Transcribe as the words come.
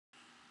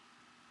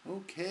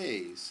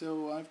Okay,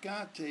 so I've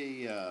got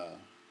a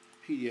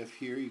PDF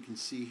here. You can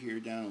see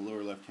here down in the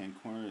lower left-hand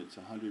corner, it's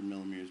 100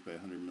 millimeters by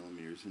 100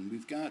 millimeters, and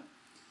we've got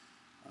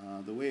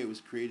the way it was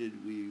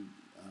created. We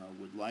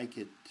would like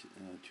it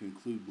to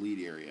include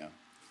bleed area.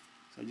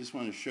 So I just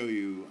want to show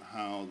you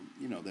how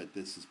that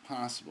this is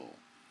possible.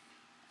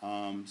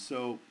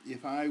 So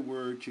if I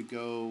were to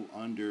go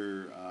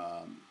under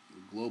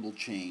Global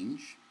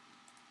Change,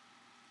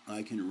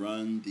 I can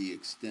run the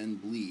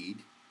extend bleed.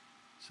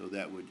 So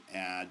that would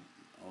add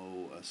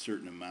a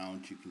certain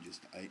amount. You can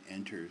just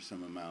enter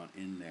some amount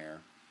in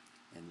there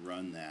and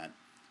run that.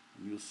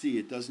 And you'll see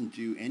it doesn't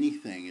do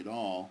anything at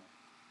all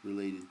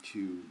related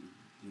to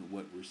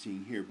what we're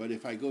seeing here. But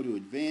if I go to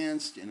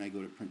Advanced and I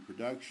go to Print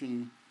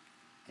Production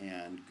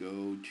and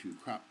go to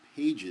Crop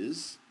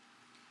Pages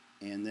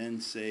and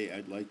then say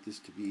I'd like this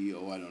to be,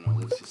 I don't know,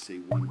 let's just say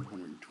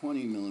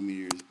 120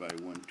 millimeters by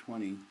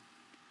 120,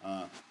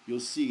 you'll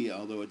see,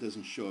 although it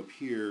doesn't show up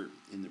here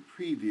in the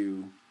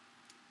preview,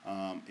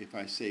 if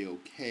I say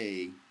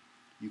OK,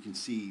 you can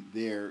see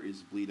there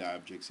is bleed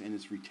objects and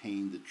it's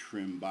retained the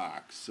trim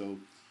box. So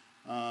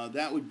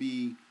that would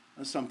be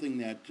something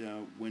that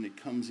when it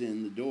comes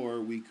in the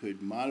door, we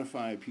could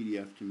modify a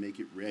PDF to make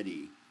it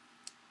ready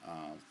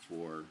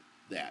for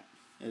that.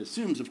 It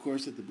assumes, of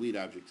course, that the bleed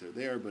objects are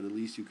there, but at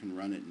least you can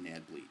run it and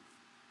add bleed.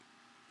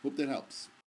 Hope that helps.